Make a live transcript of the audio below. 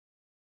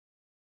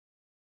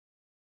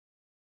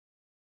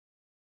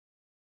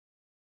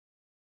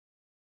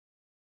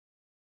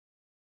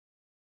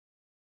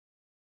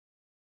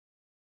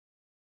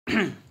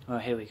Well,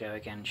 here we go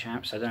again,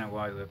 chaps. I don't know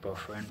why we're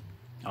bothering.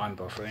 I'm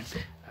bothering.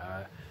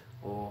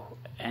 Or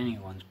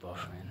anyone's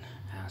bothering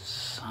as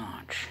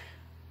such.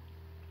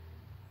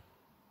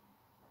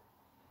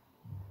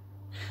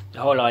 The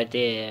whole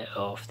idea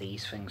of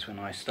these things when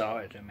I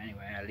started them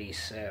anyway, at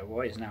least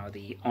what is now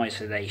the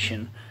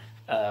isolation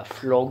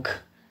vlog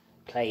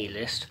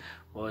playlist,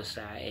 was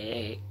that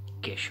it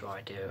gives you an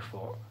idea of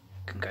what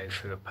can go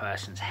through a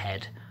person's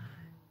head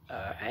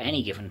at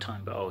any given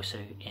time, but also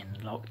in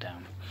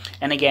lockdown.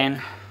 And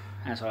again,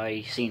 as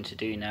I seem to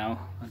do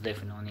now,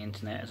 living on the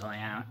internet as I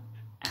have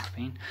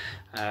been,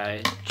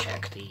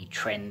 check the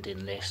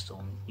trending list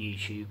on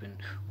YouTube and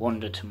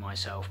wonder to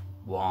myself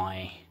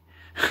why.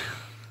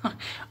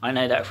 I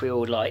know that if we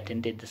all liked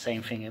and did the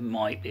same thing, it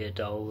might be a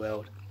dull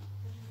world,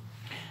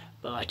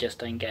 but I just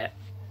don't get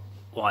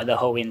why the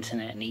whole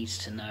internet needs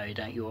to know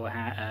that you're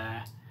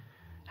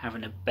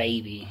having a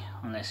baby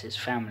unless it's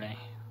family.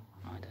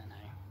 I don't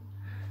know.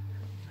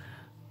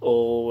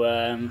 Or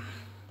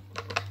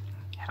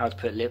how to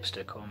put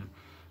lipstick on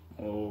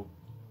or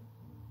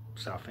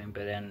something,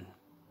 but then,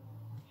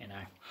 you know,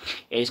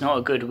 it's not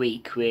a good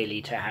week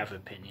really to have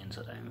opinions,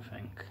 I don't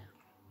think.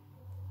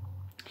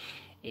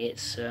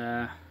 It's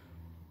all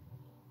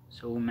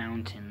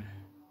mounting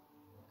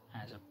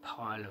as a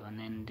pile of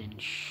unending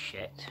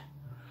shit.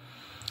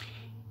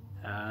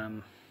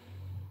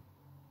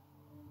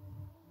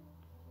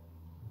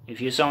 If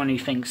you're someone who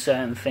thinks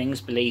certain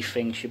things, believe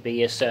things should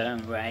be a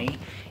certain way,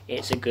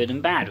 it's a good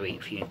and bad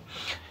week for you.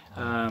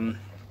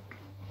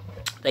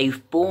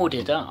 They've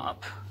boarded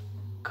up,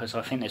 because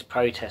I think there's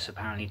protests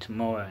apparently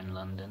tomorrow in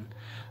London.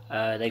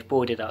 They've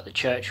boarded up the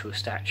Churchill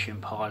statue in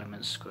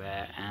Parliament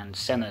Square and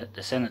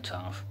the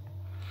cenotaph.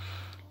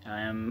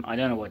 I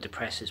don't know what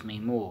depresses me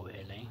more,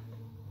 really.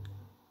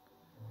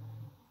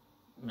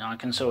 I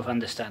can sort of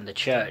understand the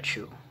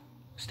Churchill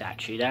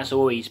statue. That's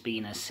always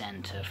been a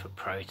centre for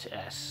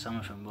protests. Some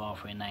of them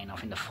rather inane. I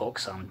think the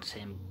fox hunt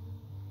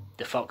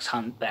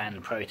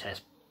ban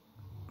protest,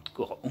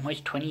 what,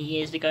 almost 20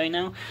 years ago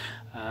now.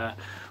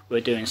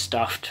 We're doing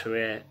stuff to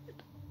it.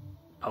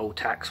 Poll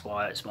tax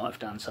riots might have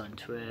done something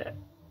to it.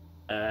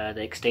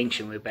 The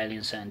Extinction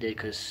Rebellion certainly did,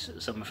 because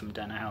some of them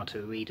don't know how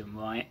to read and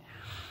write.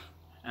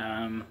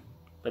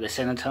 But the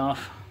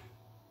cenotaph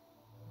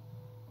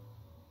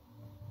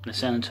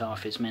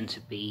is meant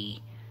to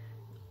be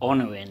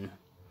honouring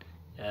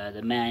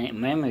the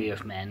memory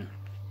of men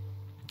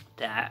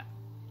that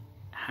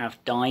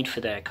have died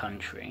for their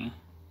country,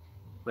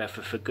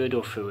 whether for good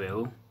or for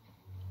ill,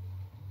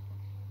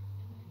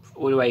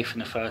 all the way from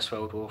the First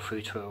World War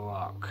through to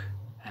Iraq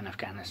and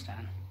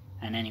Afghanistan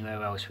and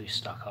anywhere else we've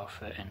stuck our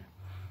foot in.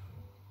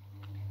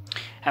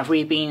 Have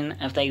they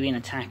been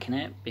attacking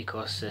it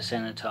because the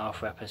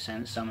cenotaph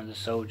represents some of the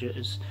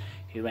soldiers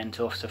who went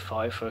off to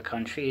fight for a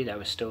country that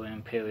was still in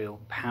imperial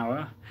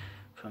power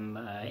from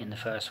in the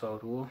First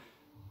World War?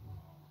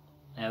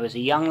 There was a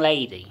young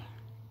lady,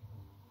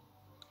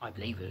 I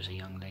believe it was a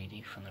young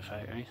lady from the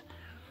photos,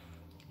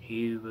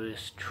 who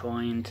was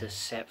trying to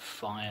set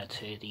fire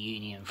to the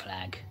Union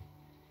flag,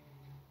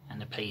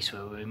 and the police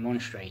were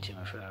remonstrating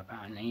with her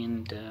apparently,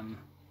 and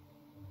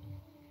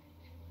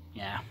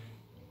yeah.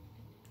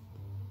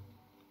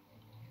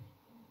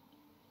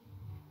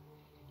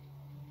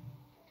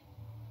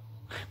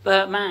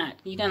 But Matt,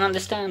 you don't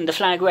understand, the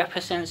flag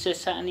represents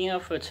this, that and the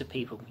other to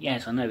people.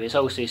 Yes, I know, it's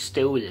also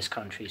still this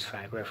country's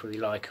flag, whether we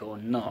like it or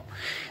not.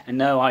 And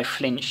no, I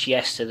flinched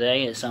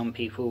yesterday at some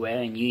people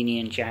wearing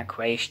Union Jack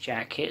race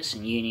jackets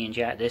and Union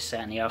Jack this, that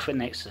and the other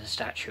next to the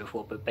statue of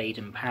Robert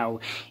Baden-Powell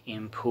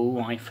in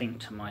Poole. I think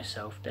to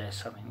myself, there's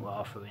something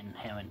rather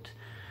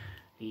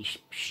inherently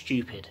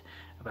stupid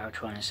about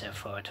trying to set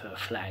fire to a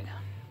flag.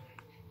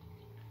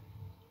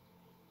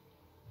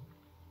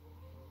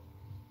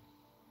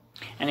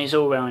 And it's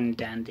all round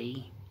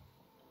dandy.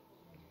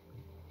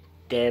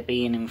 There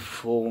being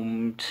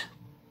informed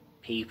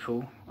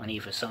people on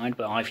either side,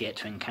 but I've yet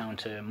to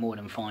encounter more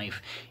than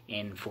 5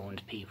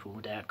 informed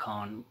people that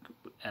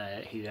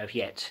who have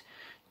yet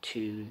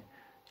to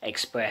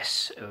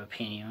express an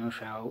opinion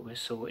without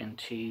resorting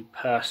to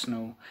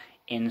personal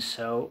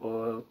insult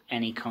or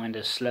any kind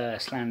of slur,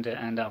 slander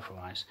and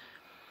otherwise.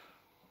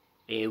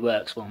 It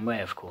works one way,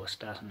 of course,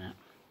 doesn't it?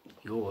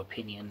 Your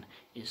opinion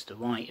is the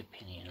right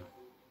opinion.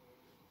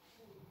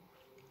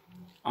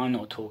 I'm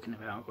not talking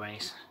about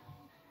race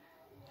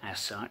as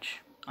such.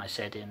 I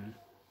said in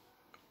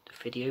the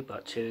video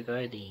but 2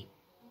 ago, the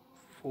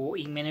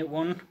 40-minute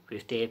one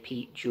with Dear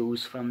Pete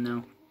Jules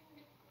thumbnail,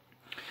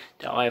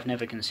 that I have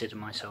never considered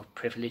myself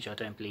privileged. I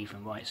don't believe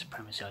in white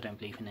supremacy. I don't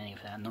believe in any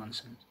of that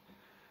nonsense.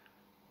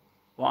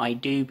 What I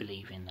do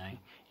believe in though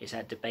is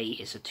that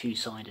debate is a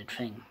two-sided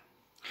thing.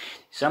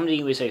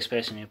 Somebody was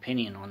expressing an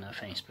opinion on the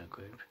Facebook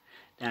group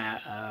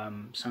that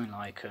something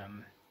like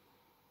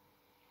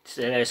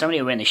so there was somebody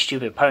who went this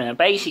stupid poem that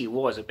basically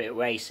was a bit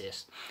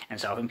racist and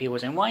stuff, and people were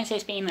saying, why is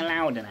this being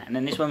allowed in that? And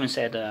then this woman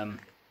said,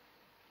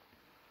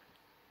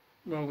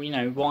 well, you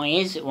know,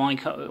 why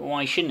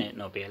shouldn't it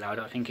not be allowed?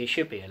 I think it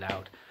should be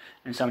allowed.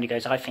 And somebody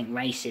goes, I think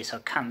racists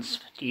are cunts.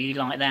 Do you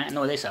like that? And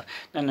all this stuff.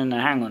 No,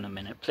 hang on a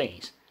minute,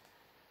 please.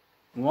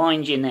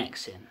 wind your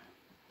necks in.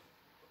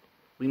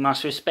 We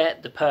must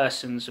respect the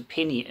person's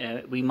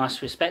opinion. We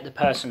must respect the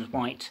person's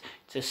right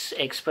to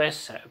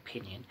express that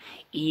opinion,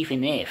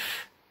 even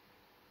if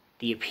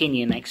the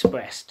opinion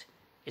expressed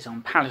is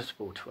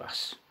unpalatable to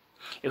us.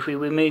 If we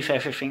remove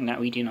everything that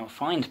we do not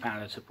find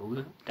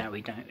palatable, that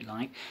we don't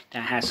like,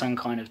 that has some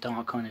kind of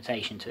dark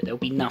connotation to it, there'll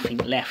be nothing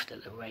left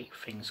at the rate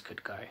things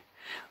could go.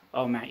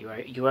 Oh Matt, you're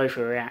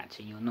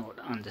overreacting, you're not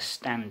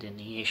understanding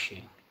the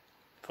issue.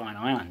 Fine,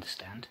 I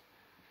understand,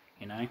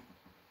 you know.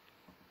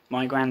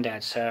 My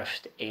granddad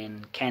served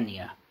in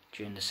Kenya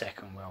during the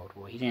Second World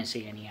War. He didn't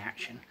see any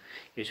action.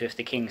 He was with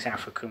the King's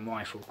African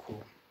Rifle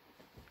Corps.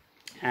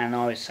 And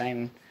I was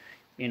saying,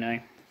 you know,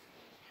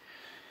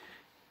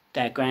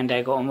 that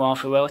granddad got on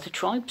rather well with the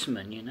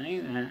tribesmen, you know,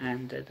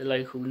 and the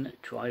local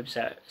tribes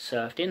that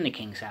served in the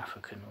King's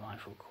African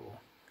Rifle Corps.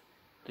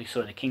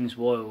 The King's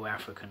Royal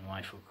African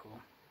Rifle Corps.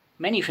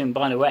 Many of them,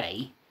 by the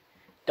way,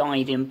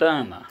 died in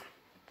Burma,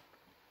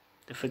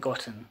 the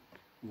forgotten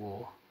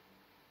war.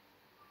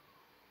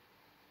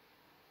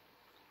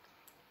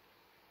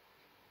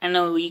 And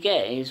all you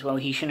get is, well,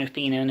 he shouldn't have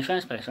been there in the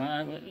first place.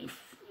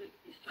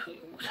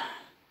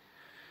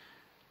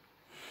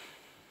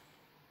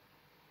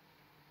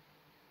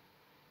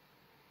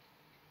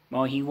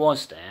 Well, he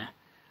was there,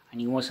 and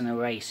he wasn't a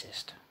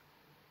racist.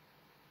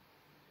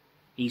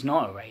 He's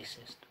not a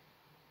racist.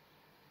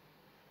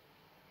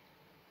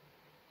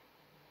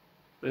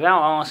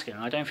 Without asking,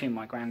 I don't think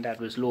my granddad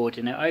was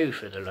lording it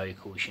over the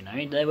locals, you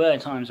know. There were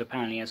times,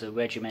 apparently, as a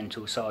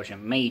regimental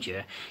sergeant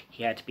major,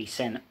 he had to be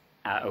sent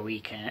at a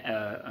weekend,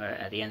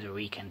 at the end of the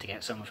weekend, to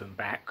get some of them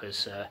back,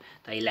 because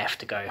they left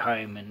to go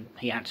home, and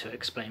he had to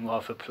explain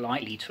rather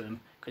politely to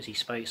them, because he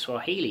spoke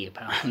Swahili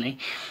apparently,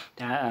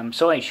 that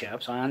sorry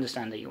chaps, I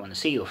understand that you want to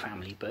see your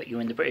family, but you're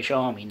in the British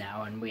Army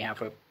now, and we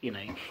have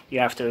you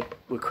have to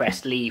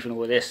request leave and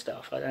all this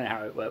stuff. I don't know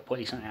how it worked,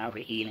 probably something out of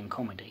an Ealing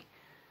comedy.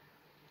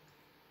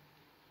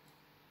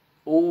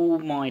 All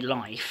my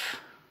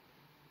life,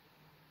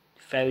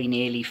 very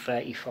nearly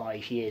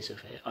 35 years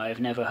of it, I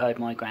have never heard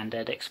my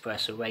granddad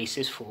express a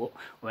racist thought,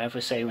 or ever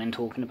say when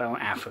talking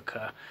about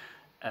Africa,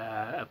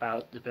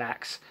 about the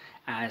blacks,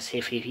 as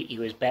if he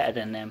was better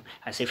than them,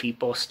 as if he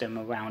bossed them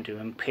around with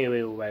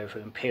imperial rover,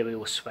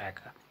 imperial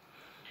swagger.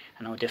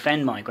 And I'll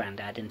defend my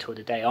granddad until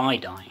the day I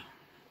die.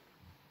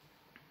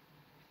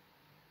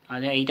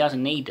 He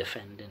doesn't need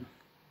defending.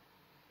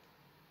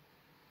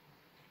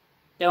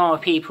 There are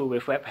people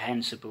with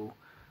reprehensible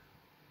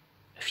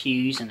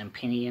views and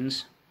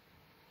opinions.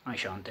 I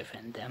shan't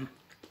defend them.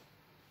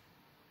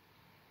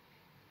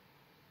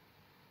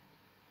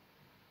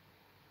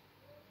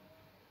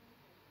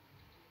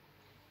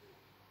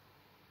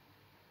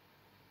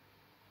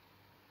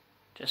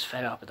 Just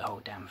fed up with the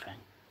whole damn thing.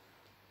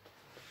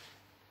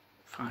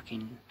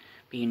 Fucking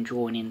being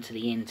drawn into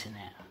the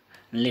internet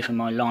and living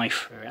my life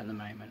for it at the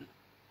moment.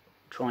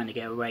 Trying to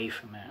get away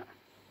from it.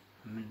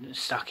 I'm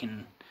stuck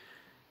in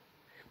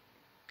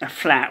a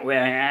flat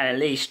where at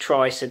least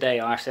twice a day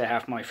I have to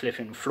have my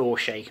flipping floor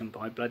shaken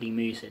by bloody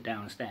music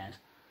downstairs.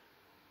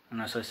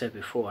 And as I said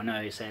before, I know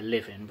it's their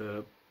living,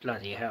 but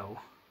bloody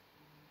hell.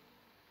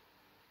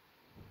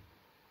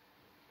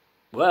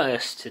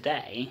 Worse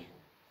today,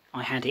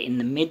 I had it in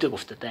the middle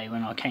of the day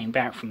when I came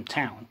back from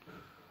town.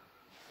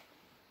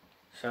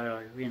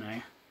 So, you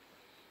know,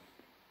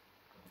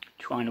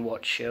 trying to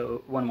watch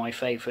one of my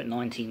favourite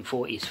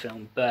 1940s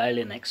films,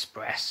 Berlin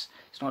Express.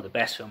 It's not the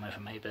best film ever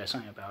made, but there's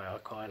something about it I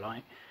quite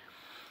like.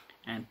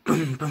 And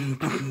boom, boom,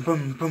 boom,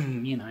 boom,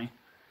 boom, you know.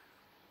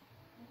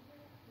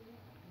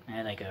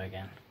 There they go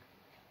again.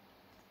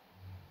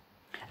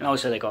 And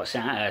also they got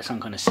some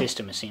kind of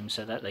system, it seems,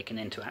 so that they can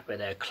interact with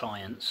their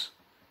clients.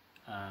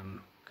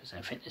 Because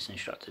they're fitness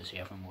instructors, you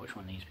haven't watched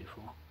one of these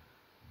before.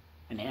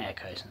 And it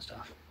echoes and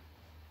stuff.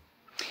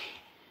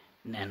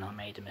 And then I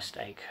made a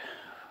mistake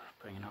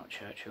of bringing up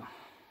Churchill.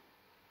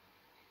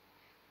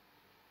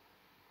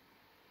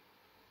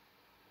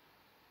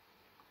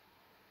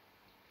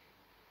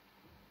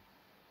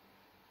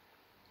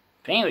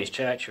 I think it was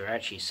Churchill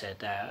actually said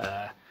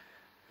that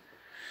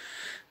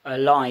a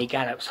lie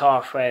gallops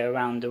halfway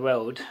around the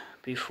world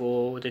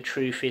before the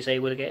truth is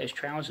able to get his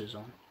trousers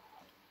on.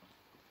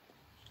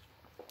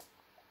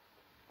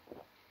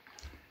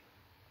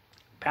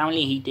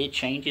 Apparently he did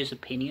change his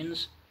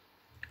opinions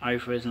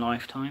over his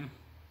lifetime.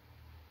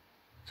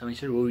 So he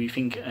said, well, you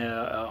think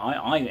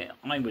I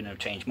wouldn't have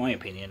changed my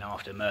opinion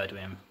after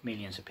murdering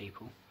millions of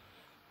people.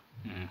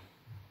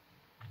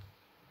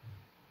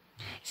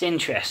 It's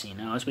interesting,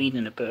 I was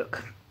reading a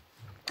book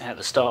at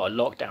the start of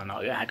lockdown.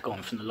 I had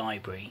gone from the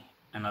library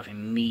and I've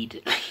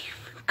immediately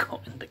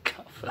forgotten the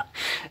cover,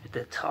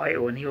 the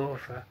title and the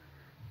author.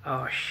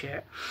 Oh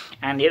shit.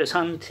 And it was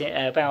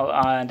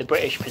about the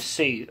British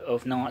pursuit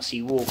of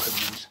Nazi war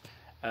criminals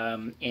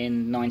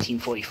in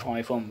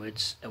 1945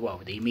 onwards,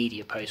 well, the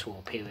immediate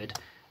post-war period,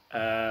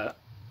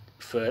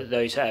 for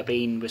those that have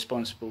been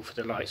responsible for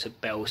the likes of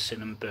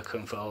Belsen and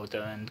Buchenwald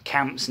and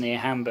camps near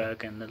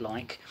Hamburg and the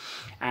like,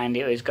 and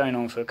it was going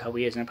on for a couple of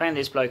years. And apparently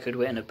this bloke had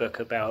written a book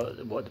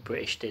about what the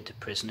British did to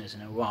prisoners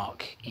in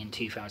Iraq in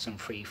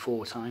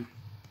 2003-4 time,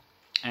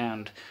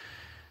 and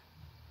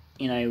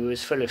you know, it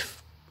was full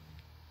of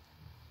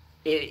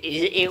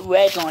it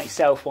read like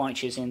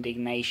self-righteous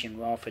indignation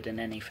rather than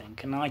anything.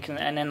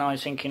 And then I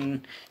was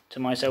thinking to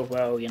myself,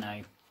 well, you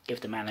know,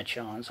 give the man a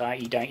chance.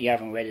 You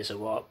haven't read his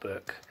Iraq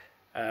book.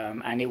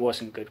 And it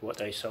wasn't good what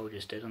those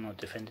soldiers did. I'm not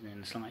defending it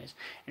in the slightest.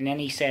 And then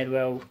he said,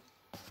 well,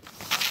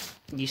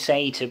 you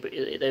say to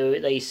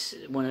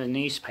one of the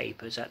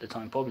newspapers at the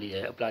time, probably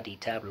a bloody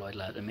tabloid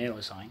like the Mirror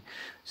or something,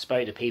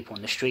 spoke to people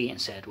on the street and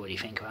said, what do you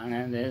think about it?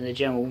 And the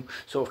general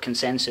sort of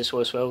consensus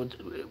was, well,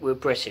 we're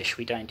British,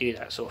 we don't do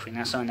that sort of thing.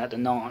 That's something that the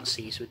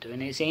Nazis were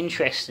doing. It's an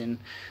interesting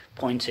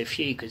point of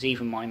view, because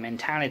even my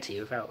mentality,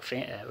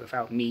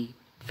 without me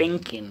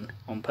thinking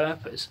on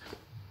purpose,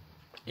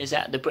 is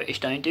that the British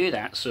don't do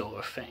that sort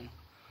of thing.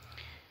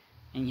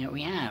 And yet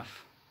we have,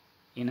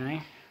 you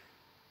know.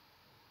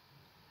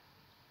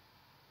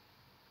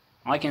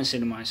 I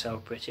consider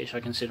myself British.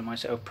 I consider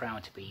myself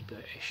proud to be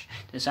British.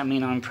 Does that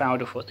mean I'm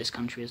proud of what this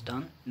country has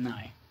done? No.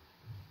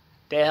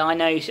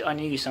 I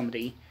knew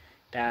somebody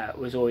that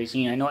was always,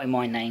 you know, not in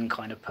my name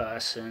kind of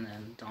person,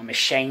 and I'm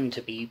ashamed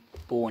to be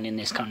born in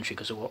this country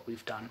because of what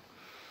we've done.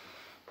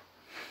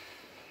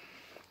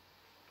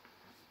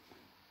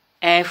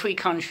 Every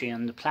country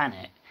on the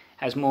planet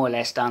has more or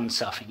less done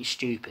something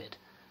stupid,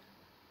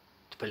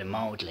 to put it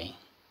mildly.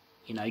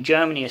 You know,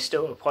 Germany is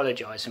still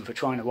apologising for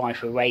trying to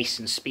wipe a race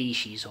and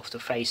species off the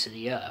face of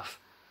the earth.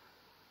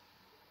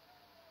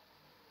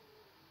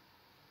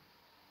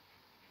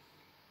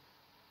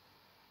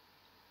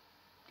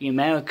 The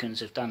Americans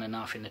have done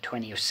enough in the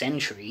 20th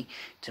century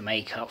to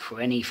make up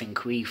for anything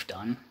we've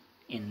done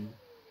in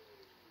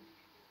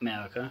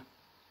America.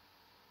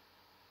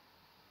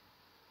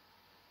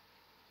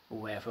 Or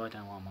wherever, I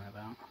don't know what I'm on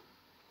about.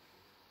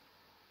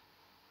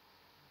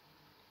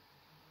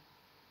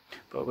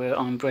 But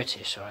I'm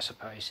British, so I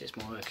suppose it's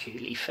more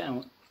acutely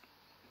felt.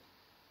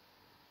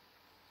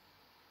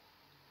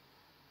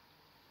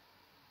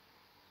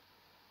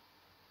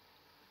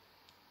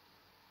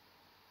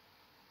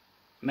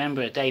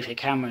 Remember David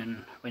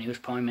Cameron, when he was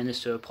Prime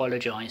Minister,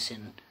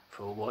 apologising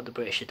for what the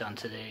British had done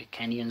to the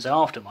Kenyans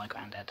after my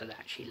granddad had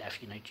actually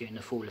left, you know, during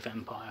the fall of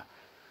empire.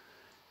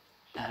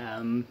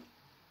 And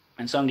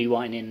somebody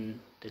writing in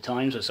the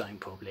Times or something,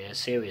 probably a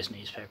serious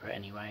newspaper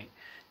anyway,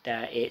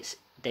 that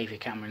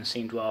David Cameron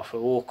seemed rather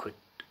awkward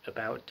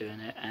about doing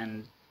it,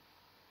 and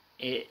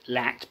it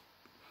lacked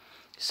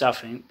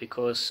something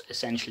because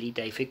essentially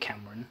David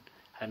Cameron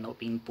had not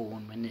been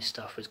born when this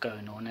stuff was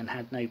going on and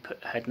had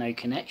no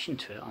connection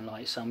to it,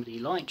 unlike somebody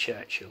like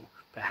Churchill,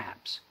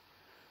 perhaps.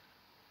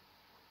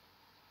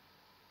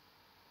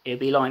 It'd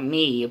be like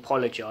me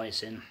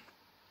apologising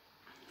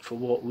for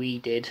what we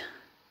did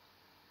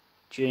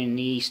during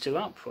the Easter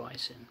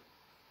uprising.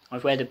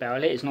 I've read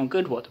about it. It's not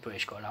good what the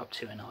British got up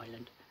to in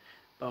Ireland,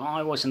 but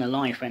I wasn't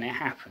alive when it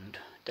happened.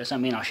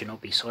 Doesn't mean I should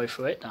not be sorry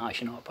for it, that I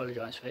should not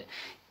apologise for it.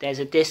 There's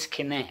a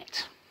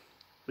disconnect.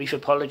 We've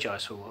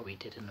apologised for what we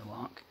did in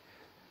Iraq,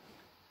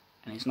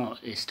 and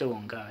it's still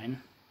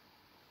ongoing.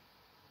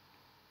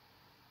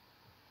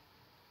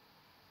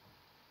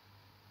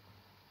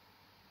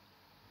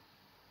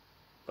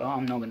 But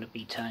I'm not going to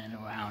be turning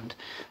around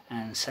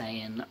and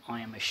saying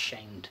I am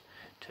ashamed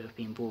to have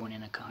been born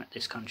in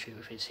this country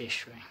with its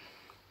history.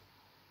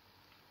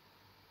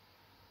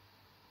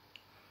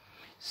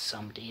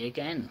 Somebody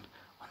again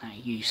on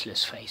that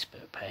useless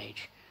Facebook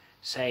page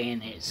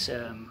saying it's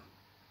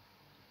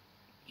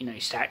you know,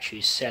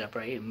 statues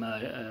celebrating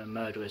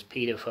murderers,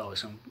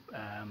 paedophiles and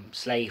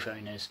slave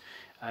owners.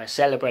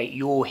 Celebrate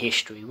your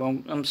history. Well,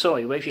 I'm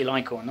sorry, whether you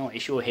like it or not,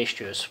 it's your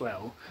history as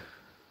well.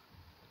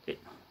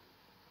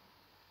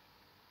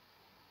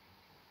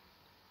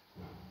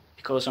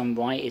 Because I'm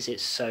right, is it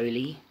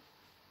solely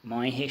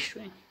my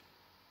history?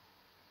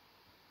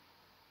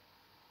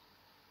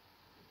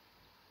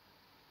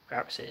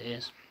 Perhaps it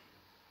is.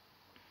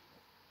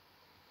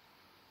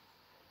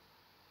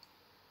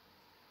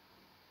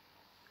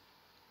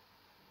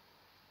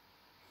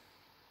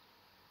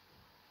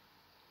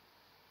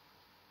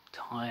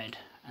 Tired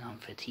and I'm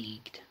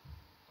fatigued.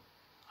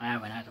 I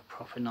haven't had a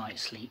proper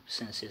night's sleep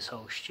since this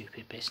whole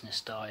stupid business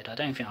started. I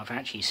don't think I've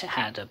actually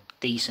had a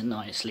decent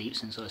night's sleep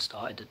since I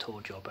started the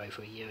tour job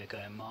over a year ago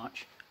in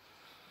March.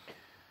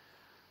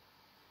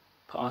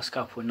 Past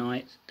couple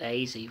of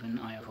days even,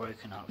 I have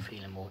woken up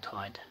feeling more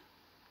tired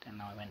than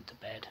I went to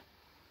bed.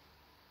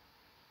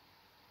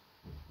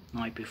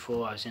 Night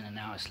before I was in an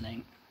hour's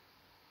sleep.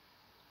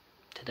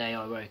 Today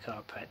I woke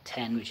up at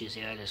 10, which is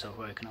the earliest I've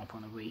woken up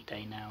on a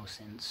weekday now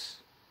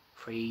since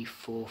 3,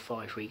 4,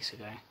 5 weeks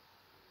ago.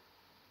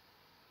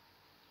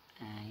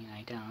 And you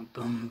know, down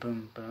boom,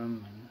 boom,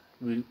 boom, and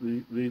whoop,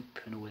 whoop, whoop,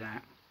 and all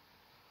that.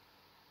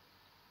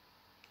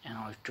 and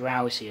I was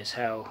drowsy as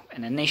hell,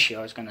 and initially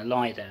I was going to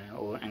lie there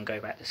and go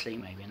back to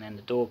sleep maybe, and then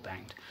the door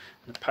banged,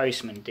 and the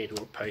postman did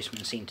what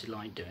postmen seem to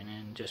like doing,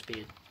 and just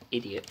be an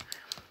idiot.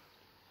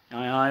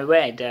 I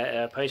read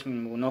that a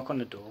postman will knock on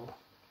the door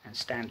and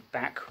stand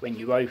back when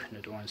you open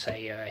the door and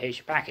say, here's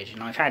your package.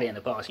 And I've had it in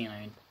the past, you know,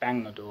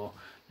 bang the door,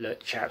 look,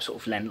 the chap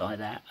sort of leant like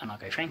that, and I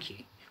go, thank you.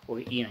 Or,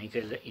 you know, you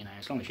could, you know,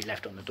 as long as you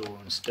left on the door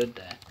and stood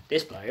there.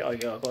 This bloke, I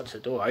got to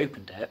the door,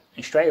 opened it,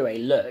 and straight away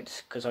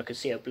looked, because I could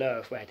see a blur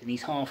of red, and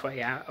he's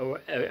halfway out,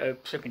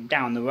 flipping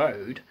down the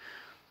road,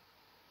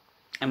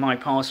 and my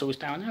parcel's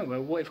down there.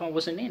 Well, what if I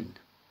wasn't in?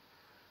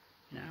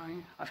 You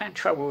know, I've had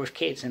trouble with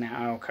kids in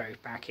our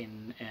alcove back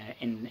in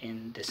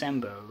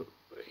December,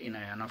 you know,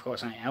 and I've got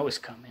something else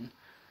coming,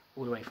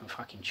 all the way from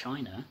fucking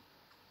China.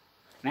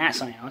 And that's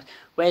something else.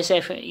 Where's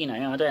there, you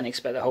know, I don't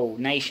expect the whole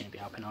nation to be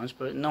up in arms,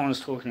 but no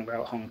one's talking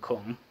about Hong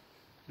Kong.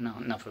 No,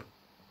 another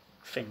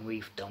thing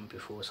we've done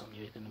before, something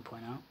you're going to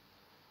point out.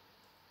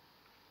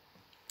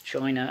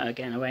 China are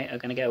going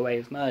to get away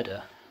with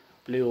murder,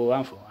 blue or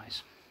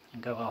otherwise,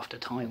 and go after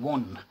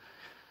Taiwan.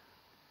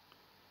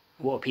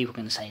 What are people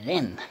going to say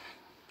then?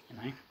 You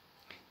know,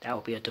 that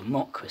will be a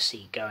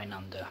democracy going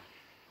under.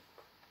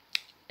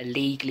 A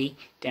legally,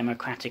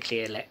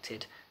 democratically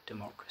elected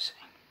democracy.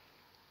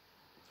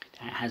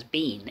 That has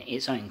been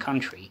its own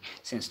country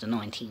since the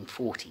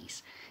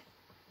 1940s.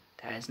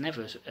 That has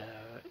never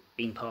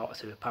been part of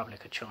the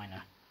Republic of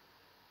China,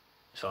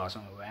 as far as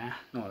I'm aware.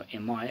 Not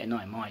in my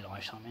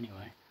lifetime,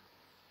 anyway.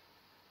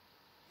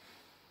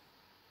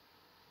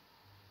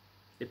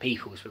 The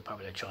People's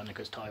Republic of China,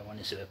 because Taiwan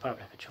is the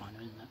Republic of China,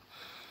 isn't it?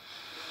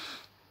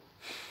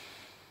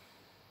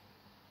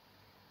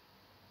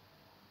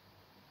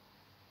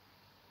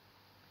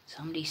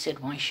 Somebody said,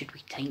 why should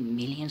we take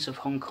millions of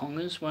Hong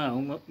Kongers?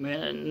 Well,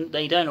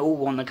 they don't all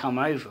want to come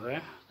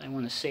over. They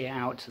want to see it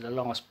out to the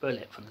last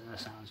bullet, from the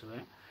sounds of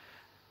it.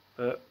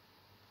 But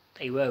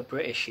they were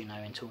British, you know,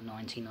 until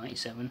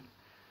 1997.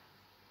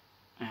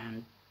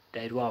 And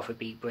they'd rather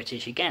be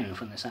British again,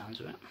 from the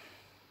sounds of it.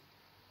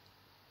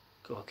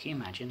 God, can you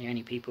imagine the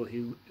only people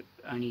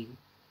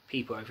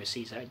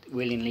overseas that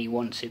willingly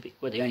want to be,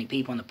 well, the only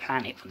people on the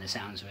planet, from the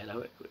sounds of it,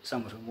 that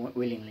some of them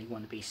willingly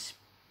want to be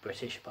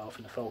British, apart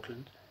from the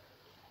Falklands.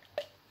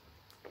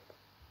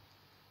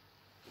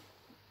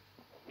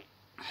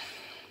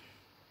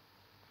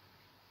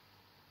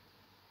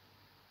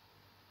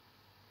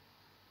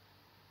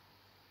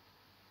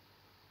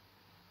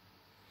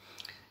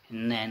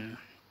 And then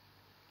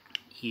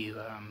you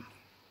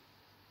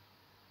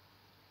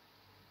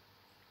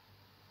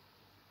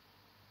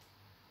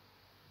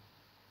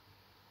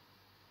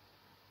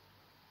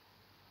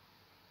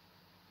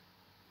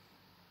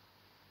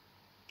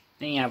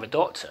then you have a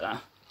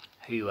doctor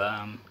who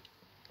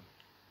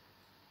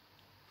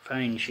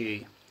phones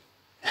you.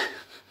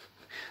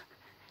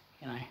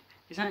 You know,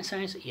 is that so?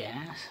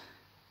 Yes.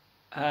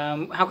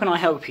 How can I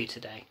help you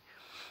today?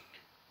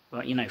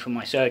 Well, you know, for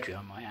my surgery,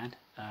 I might add.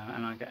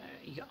 And I go,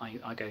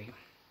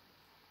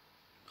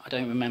 I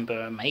don't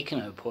remember making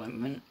an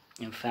appointment.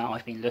 In fact,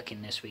 I've been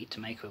looking this week to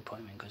make an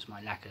appointment because of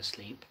my lack of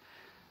sleep,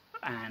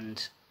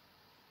 and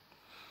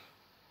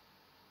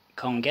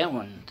can't get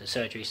one. The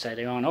surgery said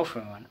they aren't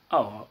offering one.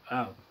 Oh,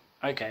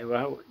 okay.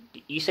 Well,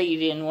 you say you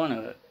didn't want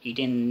to.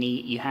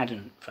 You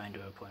hadn't phoned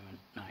an appointment.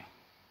 No.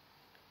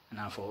 And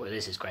I thought, well,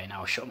 this is great.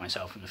 Now I've shot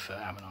myself in the foot,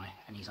 haven't I?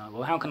 And he's like,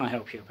 well, how can I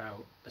help you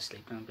about the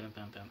sleep? Boom, boom,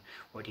 boom, boom.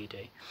 What do you do?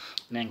 And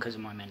then, because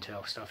of my mental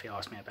health stuff, he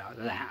asked me about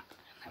that.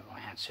 And I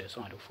had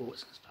suicidal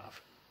thoughts and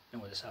stuff.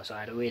 And all this stuff. So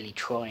I had a really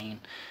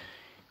trying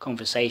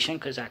conversation,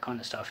 because that kind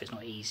of stuff is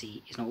not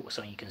easy. It's not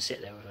something you can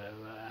sit there with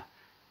a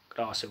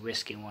glass of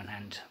whiskey in one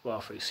hand,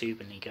 rather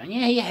exuberantly going,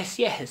 yeah, yes,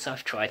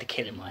 I've tried to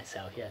kill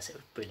myself. Yes, it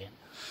was brilliant.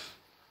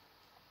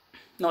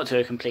 Not to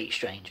a complete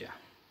stranger.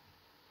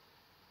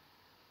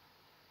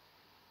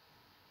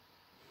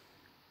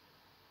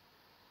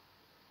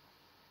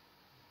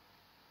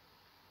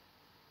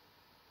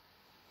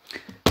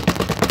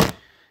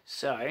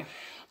 So,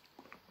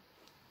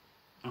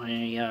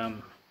 I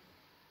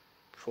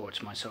thought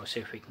to myself, see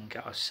if we can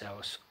get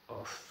ourselves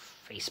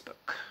off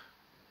Facebook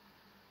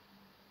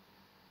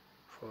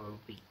for a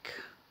week.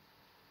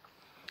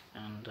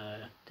 And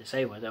they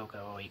say, well, they'll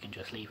go, oh, you can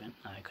just leave it.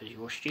 No, because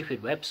your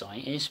stupid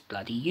website is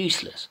bloody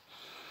useless.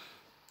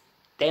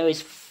 There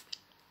is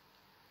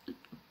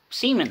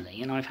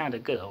seemingly, and I've had a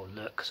good old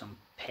look because I'm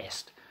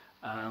pissed,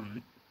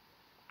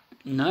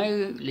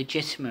 no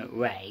legitimate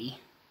way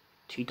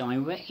to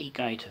directly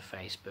go to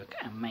Facebook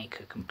and make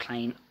a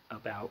complaint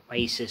about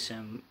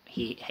racism,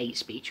 hate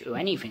speech, or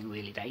anything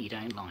really that you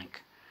don't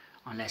like,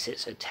 unless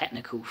it's a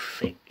technical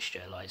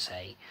fixture, like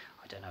say,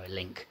 I don't know, a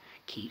link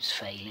keeps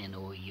failing,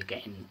 or you're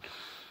getting,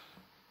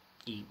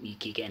 you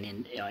keep getting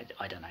in, I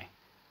don't know.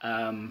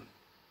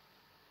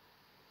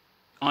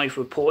 I've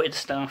reported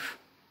stuff,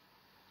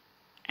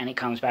 and it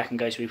comes back and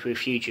goes through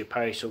future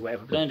posts or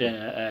whatever,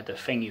 the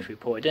thing you've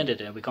reported,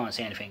 we can't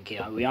see anything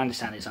here, we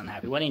understand it's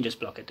unhappy, why don't you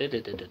just block it,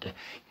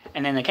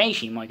 and then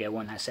occasionally you might get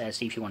one that says,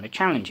 see if you want to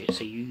challenge it,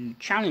 so you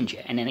challenge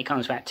it, and then it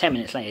comes back 10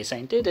 minutes later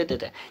saying,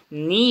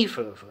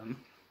 neither of them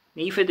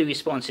neither the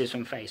responses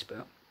from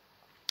Facebook,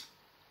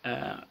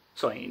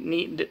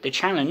 the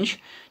challenge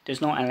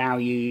does not allow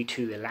you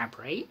to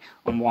elaborate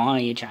on why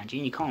you're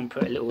challenging. You can't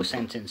put a little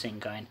sentence in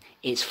going,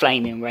 it's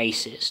flaming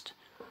racist,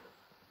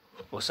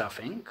 or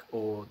something,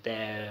 or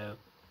they're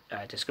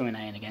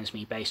discriminating against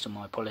me based on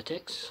my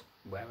politics,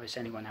 whereas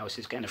anyone else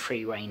is getting a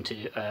free rein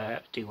to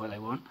do what they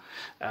want.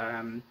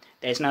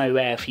 There's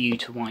nowhere for you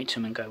to write to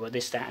them and go, well,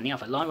 this, that, and the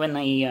other. Like when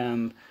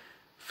they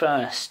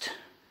first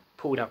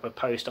pulled up a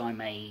post I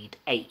made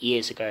 8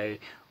 years ago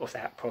of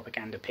that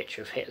propaganda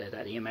picture of Hitler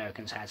that the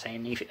Americans had,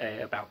 saying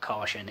about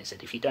Karsha, and it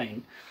said, if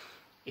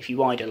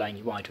you ride alone,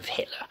 you ride with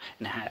Hitler.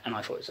 And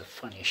I thought it was the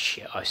funniest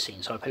shit I've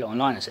seen. So I put it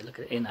online and said, look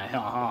at it, ha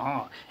ha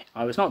ha.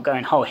 I was not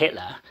going whole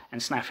Hitler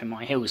and snapping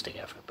my heels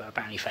together, but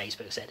apparently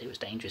Facebook said it was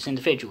dangerous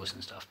individuals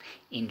and stuff.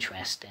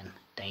 Interesting,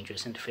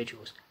 dangerous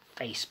individuals.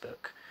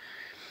 Facebook.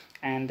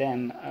 And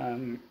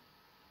then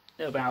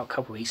about a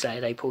couple of weeks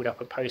later, they pulled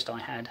up a post I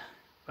had.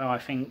 Well, I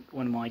think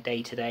one of my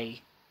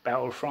day-to-day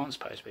Battle of France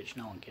posts, which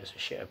no one gives a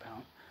shit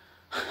about.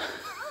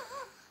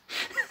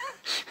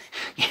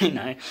 You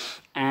know,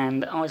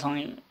 and I was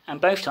like, and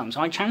both times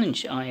I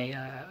challenged,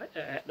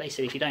 they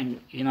said if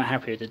you're not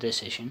happy with the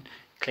decision,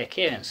 click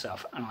here and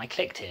stuff, and I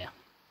clicked here.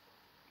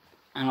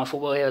 And I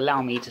thought, well, it'll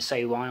allow me to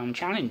say why I'm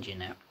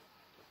challenging it.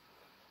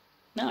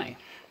 No.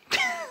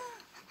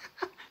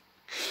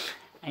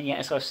 And yet,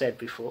 as I've said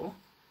before,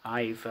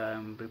 I've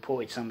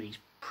reported somebody's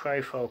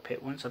profile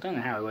pic once. I don't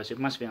know how it was, it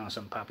must have been on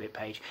some public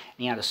page,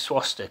 and he had a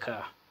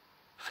swastika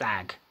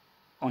flag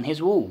on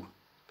his wall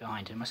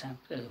behind him. I said,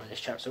 oh, this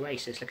chap's a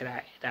racist, look at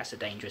that, that's a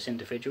dangerous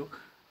individual.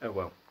 Oh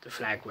well, the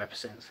flag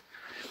represents.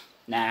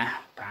 Nah,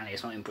 apparently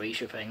it's not in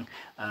breach of thing.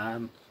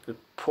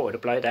 Reported a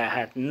bloke that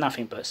had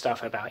nothing but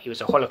stuff about, he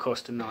was a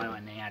Holocaust denier,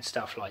 and he had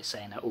stuff like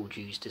saying that all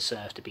Jews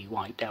deserve to be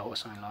wiped out or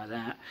something like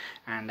that,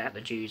 and that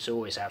the Jews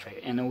always have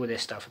it, and all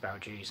this stuff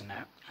about Jews and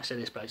that. I said,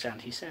 this bloke's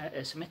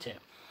anti-Semitic.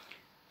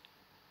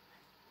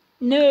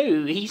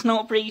 No, he's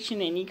not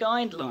breaching any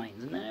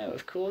guidelines. No,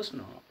 of course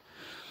not.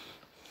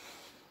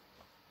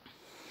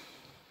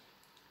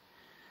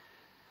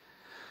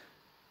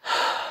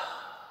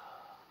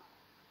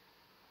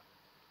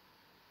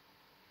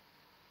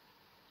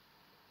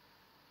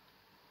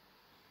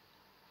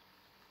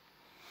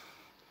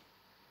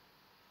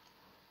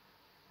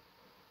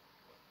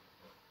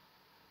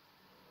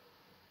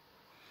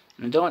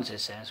 And the doctor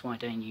says, why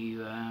don't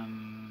you,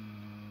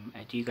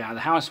 do you go out of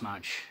the house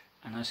much?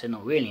 And I said,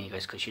 not really. And he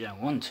goes, because you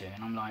don't want to.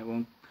 And I'm like,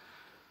 well,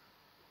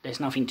 there's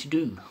nothing to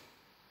do.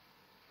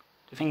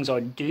 The things I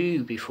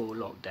do before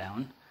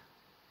lockdown,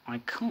 I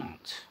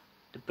can't.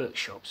 The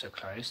bookshops are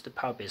closed, the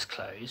pub is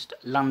closed.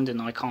 London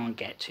I can't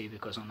get to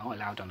because I'm not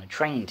allowed on a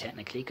train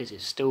technically, because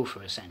it's still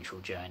for essential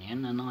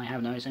journeying, and I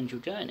have no essential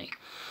journey.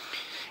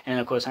 And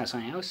of course that's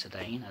something else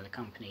today, you know, the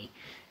company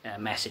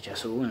message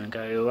us all and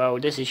go, well,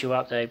 this is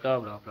your update, blah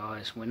blah blah.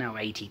 We're now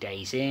 80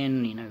 days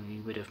in, you know,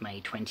 we would have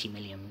made $20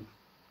 million.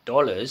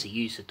 He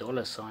used the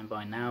dollar sign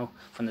by now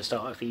from the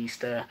start of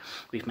Easter.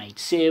 We've made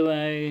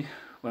zero.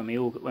 When we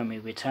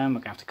return,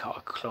 we're going to have to cut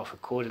our cloth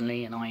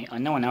accordingly.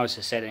 And no one else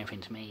has said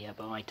anything to me yet,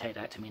 but I take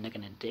that to mean they're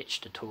going to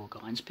ditch the tour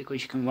guides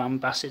because you can run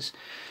buses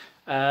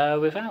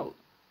without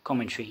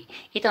commentary.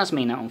 It does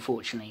mean that,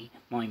 unfortunately,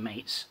 my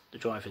mates, the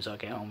drivers I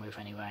get on with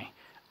anyway,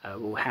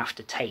 will have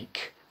to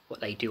take what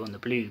they do on the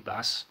blue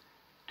bus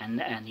and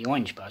the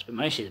orange bus, but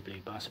mostly the blue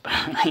bus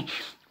apparently,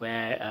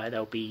 where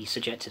they'll be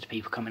subjected to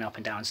people coming up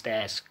and down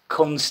stairs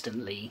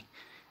constantly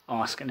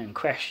asking them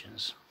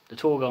questions. The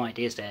tour guide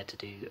is there to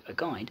do a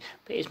guide,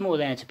 but it's more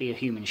there to be a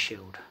human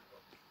shield.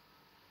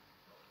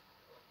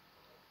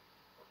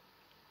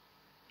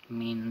 I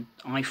mean,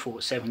 I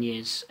thought 7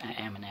 years at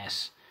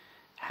M&S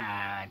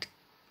had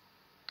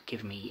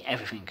given me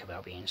everything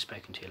about being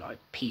spoken to like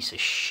a piece of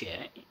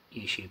shit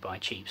issued by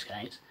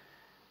cheapskates,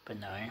 but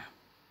no.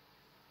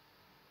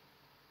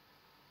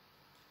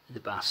 The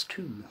bus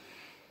too.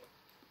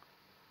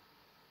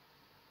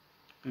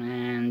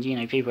 And, you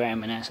know, people at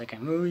M&S are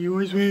going, oh, you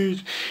always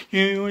weird,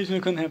 you always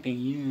look unhappy,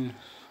 yeah.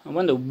 I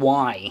wonder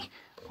why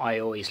I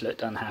always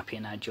looked unhappy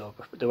in that job,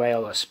 the way I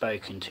was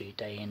spoken to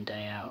day in,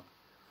 day out.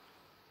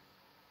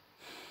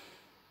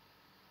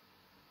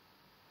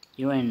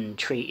 You wouldn't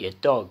treat your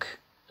dog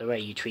the way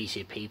you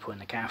treated people in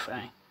the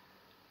cafe.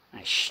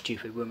 That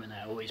stupid woman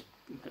that was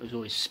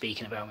always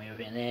speaking about me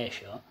within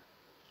earshot.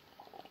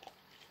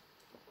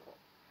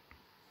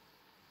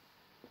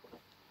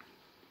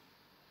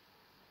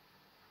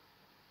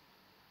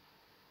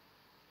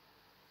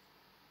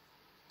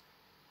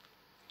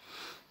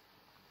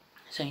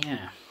 So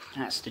yeah,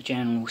 that's the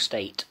general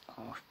state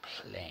of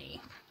play.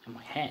 And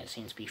my hair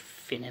seems to be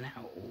thinning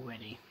out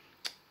already.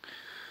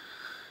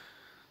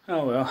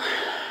 Oh well.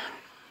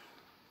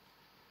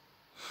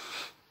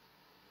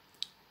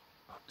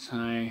 So,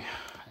 let's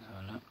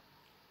have a look.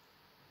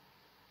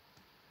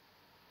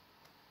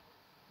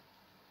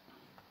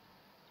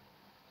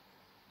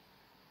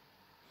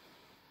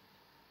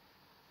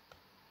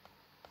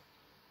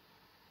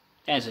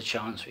 There's a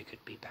chance we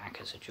could be back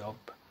as a job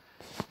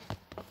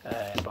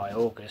by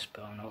August,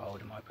 but I'm not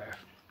holding my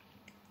breath.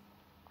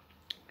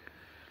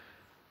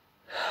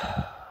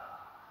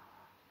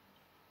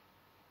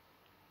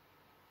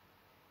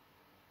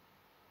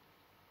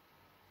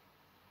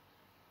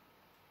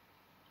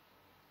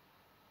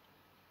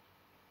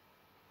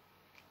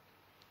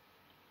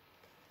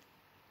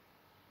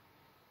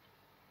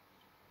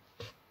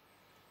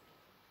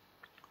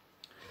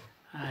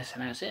 So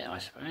that's it, I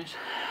suppose.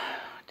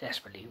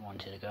 Desperately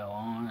wanted to go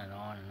on and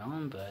on and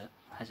on, but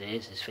as it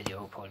is, this video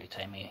will probably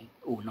take me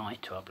all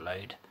night to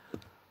upload.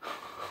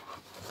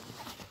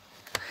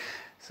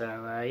 So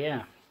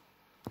yeah.